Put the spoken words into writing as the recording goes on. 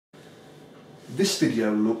This video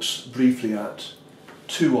looks briefly at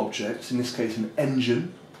two objects, in this case an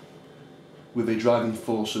engine with a driving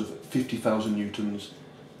force of 50,000 newtons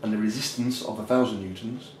and a resistance of 1,000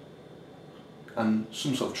 newtons, and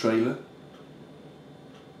some sort of trailer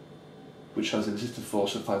which has a resistive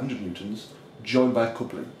force of 500 newtons, joined by a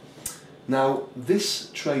coupling. Now this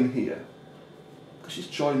train here, because it's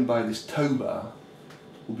joined by this tow bar,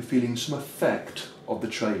 will be feeling some effect of the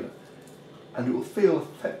trailer, and it will feel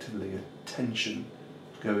effectively a tension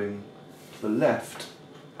going to the left,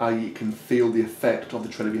 i.e. it can feel the effect of the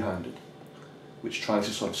trailer behind it, which tries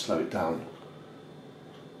to sort of slow it down.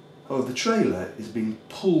 However, the trailer is being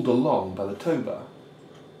pulled along by the tow bar,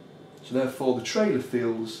 so therefore the trailer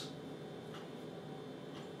feels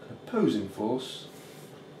an opposing force,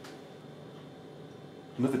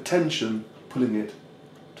 another tension pulling it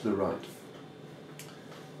to the right.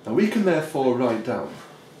 Now we can therefore write down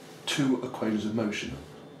two equations of motion,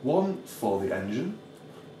 one for the engine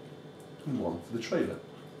and one for the trailer.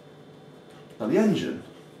 Now the engine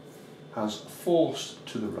has force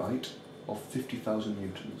to the right of 50,000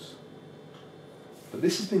 newtons, but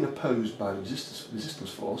this is being opposed by the resistance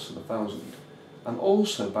force of 1,000 and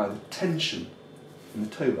also by the tension in the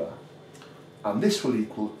tow bar, and this will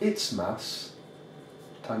equal its mass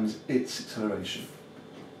times its acceleration.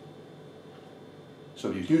 So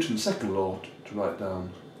we use Newton's second law to write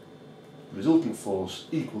down the resultant force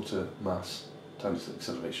equal to mass times the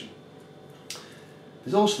acceleration.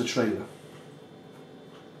 There's also the trailer.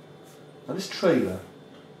 Now this trailer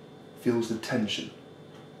feels the tension,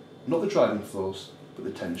 not the driving force, but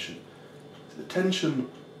the tension. So the tension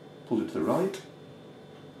pulls it to the right,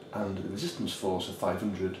 and the resistance force of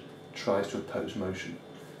 500 tries to oppose motion.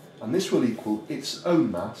 And this will equal its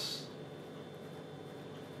own mass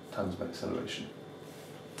times by acceleration.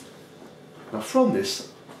 Now from this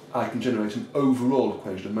I can generate an overall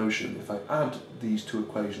equation of motion. If I add these two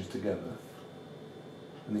equations together,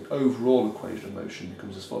 then the overall equation of motion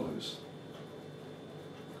becomes as follows.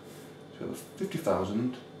 So we have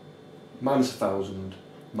 50,000 minus 1,000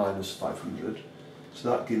 minus 500, so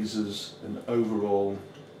that gives us an overall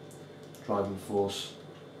driving force,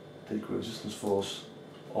 take a resistance force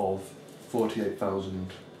of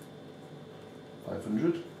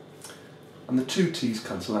 48,500, and the two t's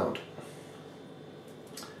cancel out.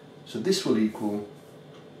 So this will equal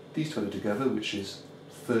these two together, which is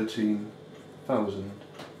 13,000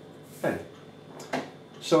 A.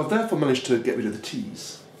 So I've therefore managed to get rid of the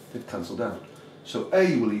t's, they've cancelled out. So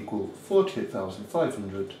A will equal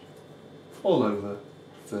 48,500 all over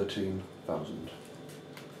 13,000,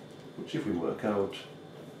 which if we work out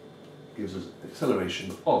gives us an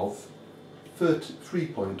acceleration of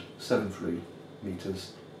 3.73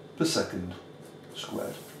 meters per second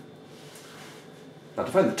squared. Now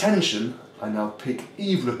to find the tension, I now pick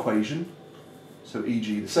either equation, so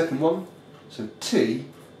e.g. the second one, so T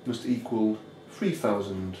must equal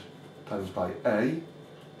 3,000 times by A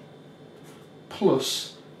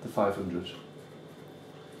plus the 500. So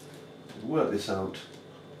to work this out,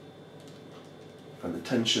 and the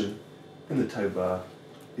tension in the tow bar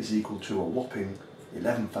is equal to a whopping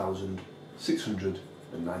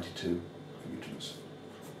 11,692 newtons.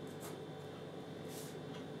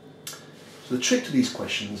 So the trick to these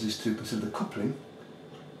questions is to consider the coupling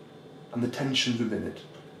and the tensions within it,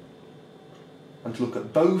 and to look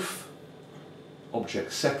at both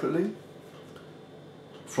objects separately,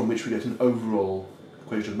 from which we get an overall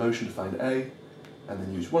equation of motion to find A, and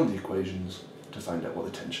then use one of the equations to find out what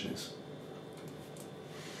the tension is.